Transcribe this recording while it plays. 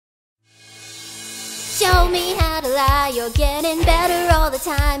Show me how to lie. You're getting better all the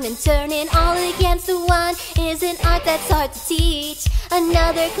time, and turning all against the one is an art that's hard to teach.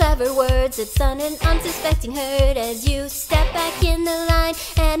 Another clever word that's on an unsuspecting herd as you step back in the line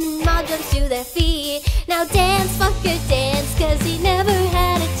and mob jumps to their feet. Now dance, fucker, dance, 'cause he never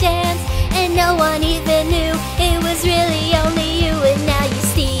had a chance, and no one even knew it was really only you. And now you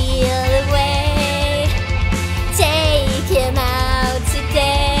steal away. Take him out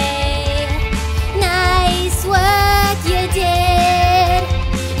today. Nice work you did.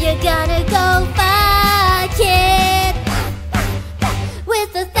 You're gonna go far, kid.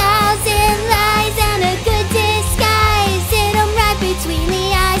 With 1,000 lies and a good disguise. Hit 'em right between the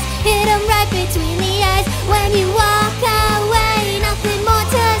eyes. Hit 'em right between the eyes. When you walk away, nothing more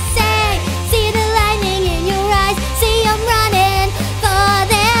to say. See the lightning in your eyes. See 'em running for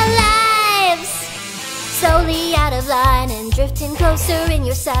their lives. Slowly out of line and drifting closer in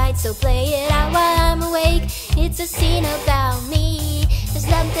your sight. So play it out while I'm awake. It's a scene about me. There's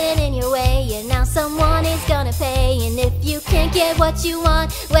nothing in your way, and now someone is gonna pay. And if you can't get what you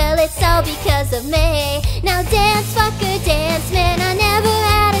want, well, it's all because of me. Now dance, fucker, dance, man, I never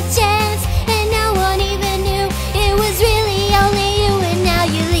had a chance, and no one even knew it was really only you. And now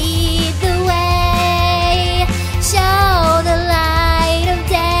you lead the way. Show the light of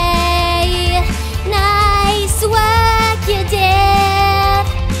day. Nice work you did.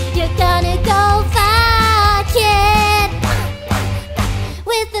 You're gonna go far, kid.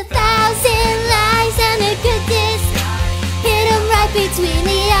 With 1,000 lies and a good disguise. Hit 'em right between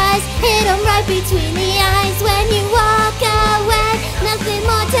the eyes. Hit 'em right between the eyes. When you walk away, nothing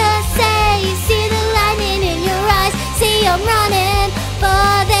more to say. You see the lightning in your eyes. See 'em running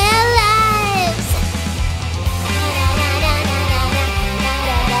for their lives.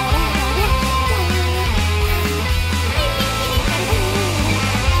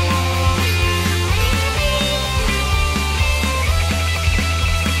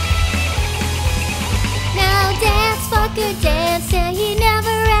 Now dance, fucker, dance, and he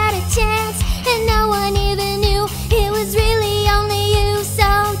never had a chance, and no one even knew it was really only you. So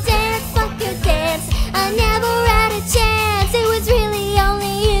dance, fucker, dance, I never had a chance, it was really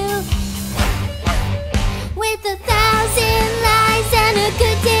only you. With 1,000 lies and a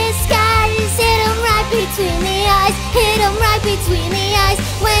good disguise. Hit 'em right between the eyes. Hit 'em right between the eyes.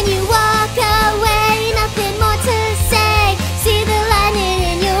 When you